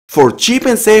For cheap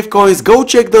and safe coins, go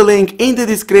check the link in the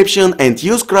description and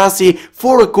use Krasi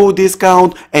for a cool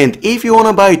discount. And if you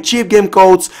wanna buy cheap game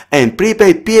codes and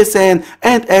prepaid PSN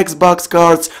and Xbox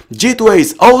cards, G2A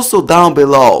is also down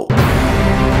below.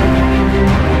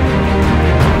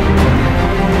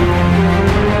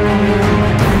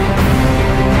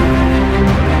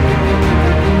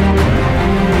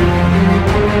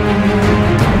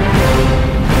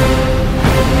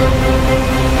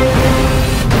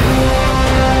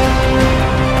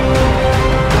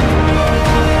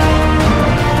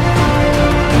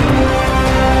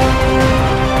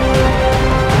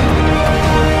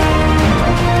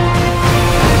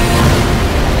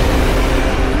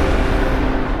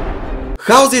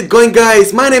 How's it going,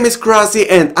 guys? My name is Krasi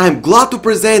and I'm glad to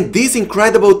present this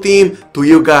incredible team to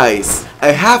you guys. I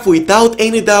have without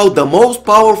any doubt the most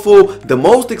powerful, the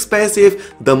most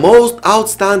expensive, the most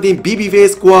outstanding Bbva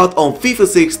squad on FIFA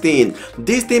 16.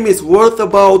 This team is worth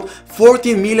about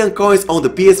 14 million coins on the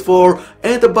PS4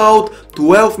 and about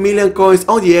 12 million coins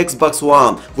on the Xbox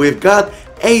One. We've got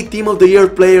 8 Team of the Year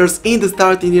players in the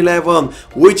starting 11,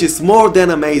 which is more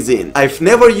than amazing. I've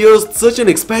never used such an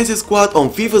expensive squad on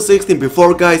FIFA 16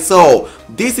 before, guys, so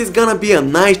this is gonna be a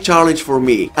nice challenge for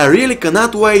me. I really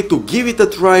cannot wait to give it a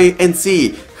try and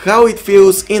see how it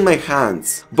feels in my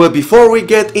hands. But before we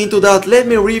get into that, let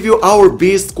me review our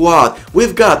beast squad.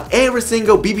 We've got every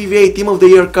single Bbva Team of the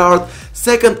Year card,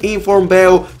 2nd inform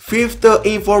Bale, 5th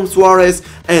inform Suarez,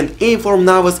 and inform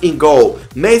Navas in goal.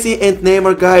 Messi and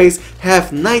Neymar, guys,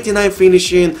 have 99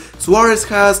 finishing, Suarez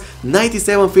has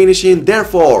 97 finishing,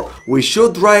 therefore we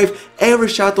should drive every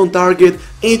shot on target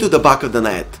into the back of the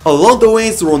net. Along the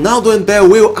wings, Ronaldo and Bale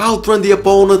will outrun the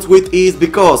opponents with ease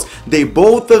because they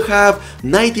both have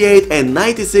 98 and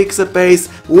 96 pace,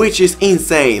 which is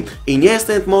insane.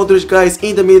 Iniesta and Modric, guys,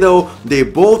 in the middle, they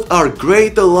both are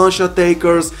great long shot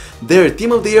takers. Their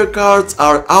Team of the Year cards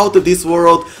are out of this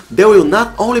world. They will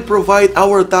not only provide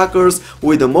our attackers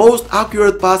with the most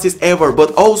accurate passes ever,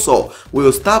 but also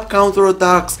will stop counter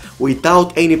attacks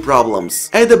without any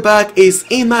problems. At the back is,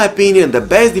 in my opinion, the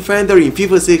best defender in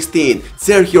FIFA 16,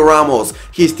 Sergio Ramos.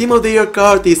 His Team of the Year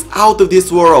card is out of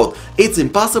this world. It's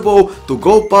impossible to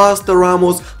go past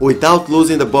Ramos without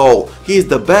losing the ball. He is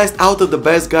the best out of the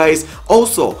best, guys.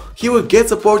 Also, he will get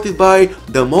supported by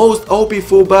the most OP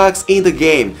fullbacks in the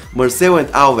game, Marcelo and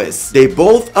Alves. They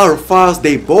both are fast,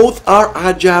 they both are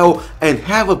agile and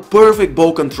have a perfect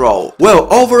ball control.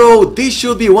 Well, overall, this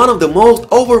should be one of the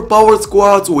most overpowered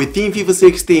squads within FIFA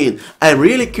 16. I'm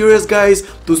really curious, guys,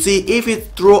 to see if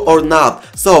it's true or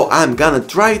not. So I'm gonna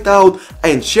try it out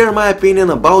and share my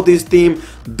opinion about this team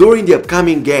during the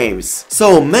upcoming games.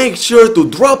 So make sure to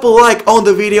drop a like on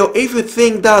the video if you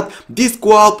think that this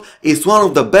squad is one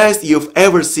of the best you've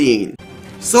ever seen.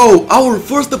 So our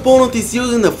first opponent is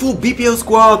using a full BPL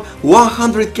squad,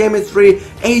 100 chemistry,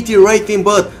 80 rating,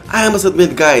 but I must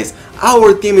admit, guys,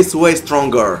 our team is way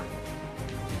stronger.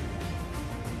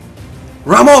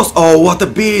 Ramos! Oh, what a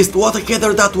beast, what a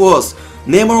header that was.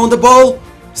 Neymar on the ball,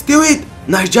 steal it,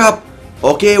 nice job.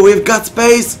 Okay, we've got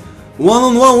space,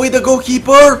 one-on-one with the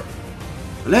goalkeeper.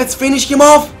 Let's finish him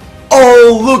off.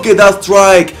 Oh, look at that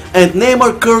strike. And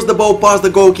Neymar curves the ball past the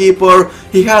goalkeeper.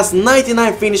 He has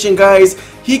 99 finishing, guys.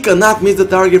 He cannot miss the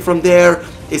target from there,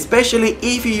 especially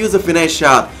if he uses a finesse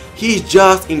shot. He is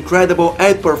just incredible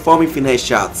at performing finesse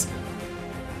shots.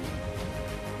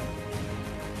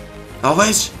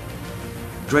 Alves.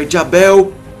 Great job,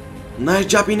 Bale. Nice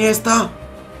job, Iniesta.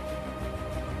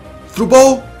 Through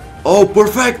ball. Oh,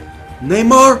 perfect.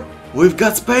 Neymar. We've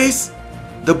got space.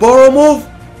 The borrow move.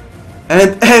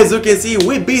 And as you can see,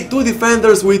 we beat 2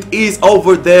 defenders with ease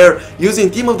over there using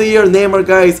Team of the Year Neymar,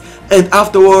 guys, and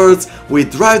afterwards we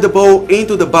drive the ball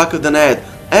into the back of the net.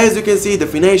 As you can see, the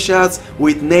finesse shots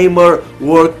with Neymar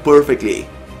work perfectly.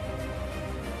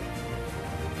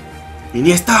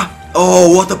 Iniesta!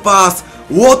 Oh, what a pass!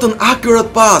 What an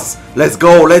accurate pass! Let's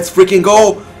go, let's freaking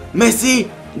go! Messi,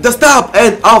 the stop!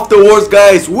 And afterwards,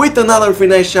 guys, with another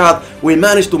finesse shot, we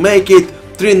managed to make it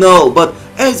 3-0, but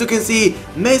as you can see,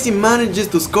 Messi manages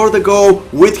to score the goal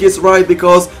with his right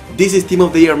because this is Team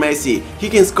of the Year Messi. He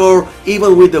can score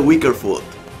even with the weaker foot.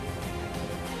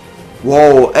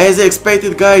 Whoa, as I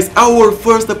expected, guys, our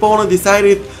first opponent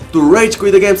decided to rage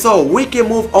quit the game, so we can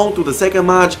move on to the second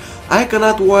match. I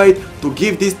cannot wait to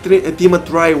give this team a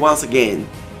try once again.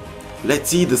 Let's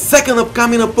see the second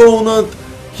upcoming opponent.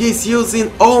 He's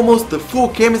using almost the full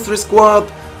chemistry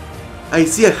squad. I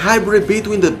see a hybrid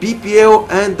between the BPL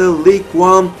and the League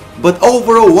 1, but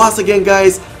overall, once again,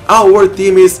 guys, our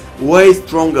team is way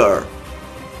stronger.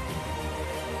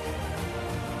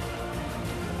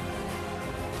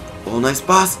 Oh, nice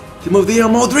pass. Team of the Year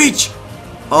Modric.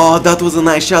 Oh, that was a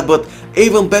nice shot, but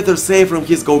even better save from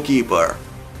his goalkeeper.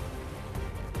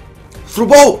 Through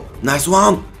ball! Nice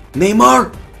one!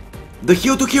 Neymar! The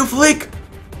heel-to-heel flick!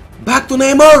 Back to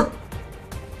Neymar!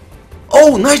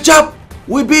 Oh, nice job!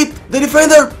 We beat the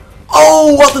defender!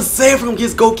 Oh, what a save from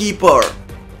his goalkeeper!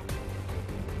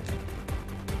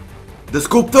 The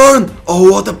scoop turn!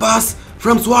 Oh, what a pass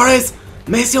from Suarez!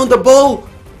 Messi on the ball!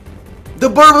 The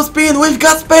Bbva spin! We've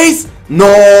got space!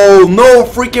 No, no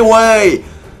freaking way!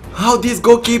 How this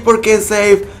goalkeeper can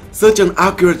save such an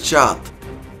accurate shot?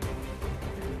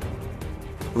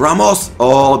 Ramos!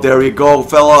 Oh, there we go,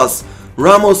 fellas!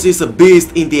 Ramos is a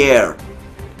beast in the air.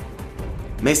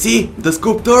 Messi, the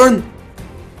scoop turn.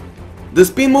 The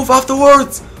spin move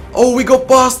afterwards. Oh, we go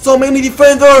past so many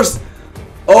defenders.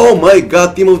 Oh my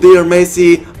god, team of the year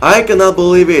Messi. I cannot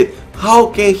believe it. How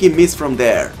can he miss from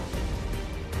there?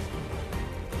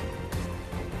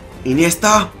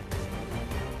 Iniesta.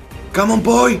 Come on,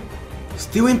 boy.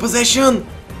 Still in possession.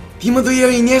 Team of the year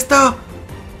Iniesta.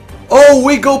 Oh,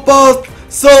 we go past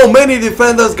so many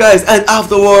defenders, guys, and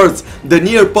afterwards the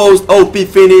near post OP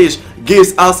finish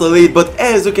gives us a lead. But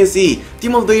as you can see,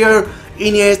 team of the year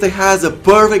Iniesta has a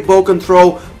perfect ball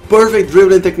control, perfect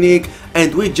dribbling technique,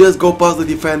 and we just go past the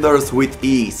defenders with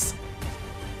ease.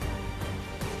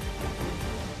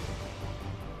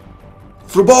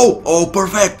 Through ball, oh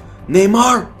perfect,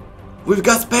 Neymar, we've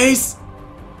got space.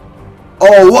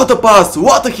 Oh, what a pass,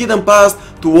 what a hidden pass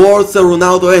towards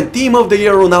Ronaldo, and team of the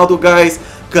year Ronaldo, guys,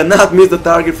 cannot miss the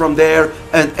target from there,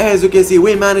 and as you can see,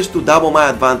 we managed to double my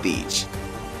advantage.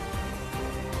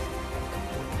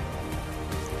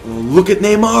 Oh, look at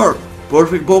Neymar,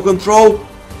 perfect ball control,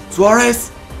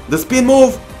 Suarez, the spin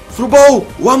move, through ball,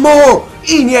 one more,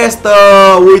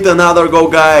 Iniesta with another goal,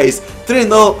 guys,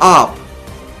 3-0 up.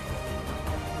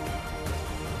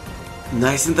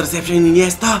 Nice interception,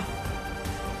 Iniesta.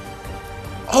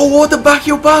 Oh, what a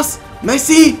backheel pass,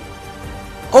 Messi.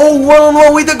 Oh,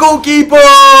 1-on-1 with the goalkeeper!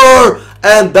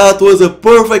 And that was a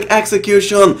perfect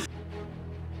execution.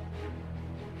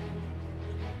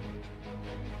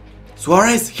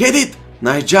 Suarez hit it.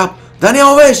 Nice job. Daniel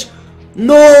Alves.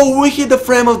 No, we hit the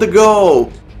frame of the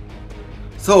goal.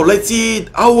 So let's see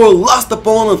our last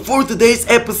opponent for today's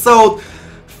episode.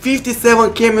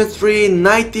 57 chemistry,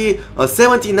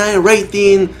 79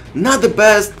 rating. Not the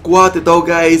best squad at all,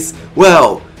 guys.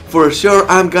 Well, for sure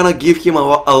I'm gonna give him a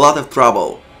lot of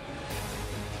trouble.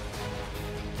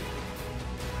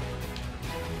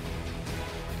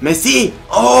 Messi!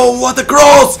 Oh, what a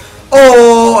cross!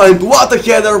 Oh, and what a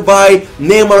header by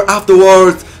Neymar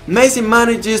afterwards. Messi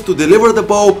manages to deliver the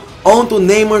ball onto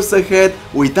Neymar's head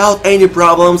without any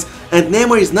problems, and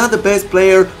Neymar is not the best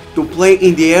player to play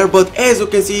in the air, but as you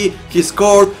can see, he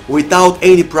scored without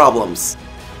any problems.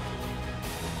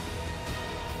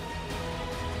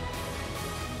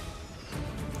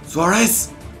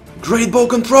 Suarez, great ball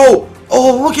control.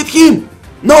 Oh, look at him.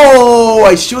 No,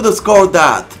 I should have scored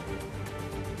that.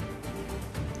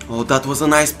 Oh, that was a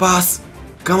nice pass.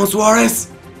 Come on, Suarez.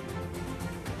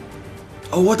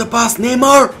 Oh, what a pass.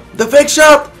 Neymar, the fake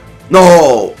shot.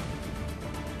 No.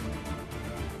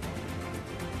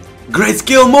 Great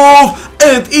skill move,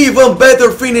 and even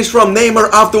better finish from Neymar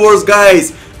afterwards,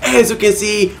 guys. As you can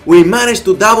see, we managed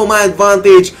to double my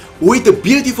advantage with a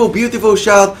beautiful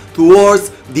shot towards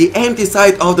the empty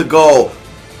side of the goal.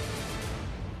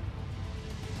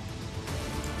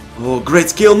 Oh, great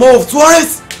skill move,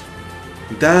 Suarez!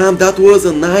 Damn, that was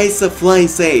a nice flying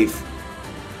save.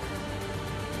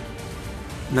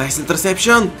 Nice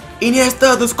interception.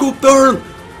 Iniesta, the scoop turn,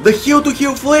 the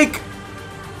heel-to-heel flick.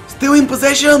 Still in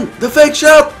possession, the fake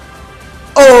shot.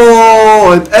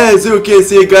 Oh, and as you can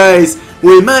see, guys,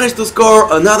 we managed to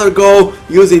score another goal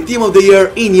using team of the year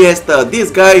Iniesta.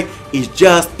 This guy is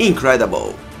just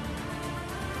incredible.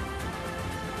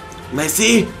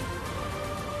 Messi.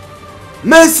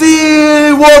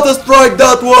 Messi! What a strike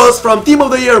that was from team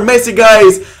of the year Messi,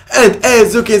 guys. And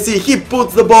as you can see, he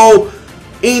puts the ball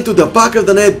into the back of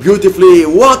the net beautifully.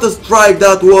 What a strike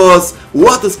that was.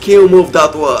 What a skill move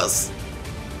that was.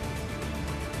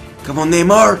 Come on,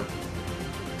 Neymar.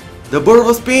 The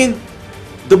Bbva spin.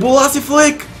 The Bolasie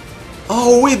flick.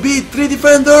 Oh, we beat 3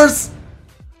 defenders.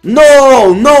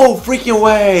 No, no freaking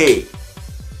way.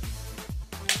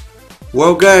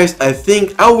 Well, guys, I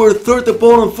think our third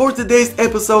opponent for today's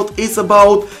episode is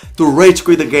about to rage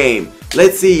quit the game.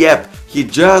 Let's see, yep. He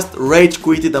just rage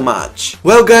quitted the match.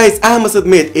 Well guys, I must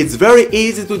admit, it's very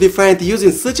easy to defend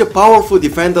using such a powerful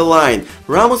defender line.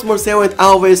 Ramos, Marcelo and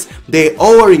Alves, they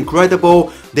all are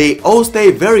incredible, they all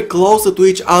stay very close to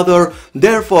each other,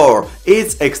 therefore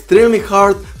it's extremely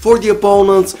hard for the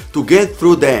opponents to get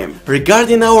through them.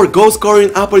 Regarding our goal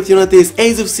scoring opportunities,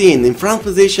 as you've seen in front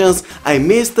positions, I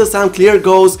missed some clear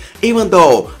goals even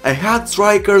though I had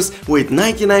strikers with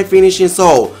 99 finishing,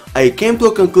 so I came to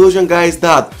a conclusion guys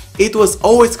that it was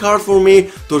always hard for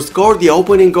me to score the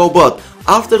opening goal, but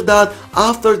after that,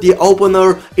 after the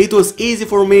opener, it was easy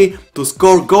for me to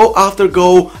score goal after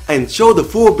goal and show the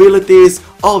full abilities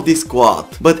of this squad.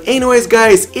 But anyways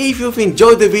guys, if you've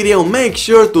enjoyed the video, make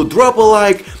sure to drop a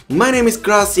like. My name is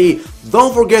Krasi,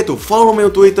 don't forget to follow me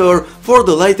on Twitter for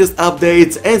the latest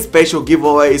updates and special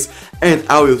giveaways, and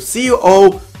I will see you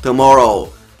all tomorrow.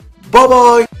 Bye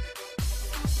bye!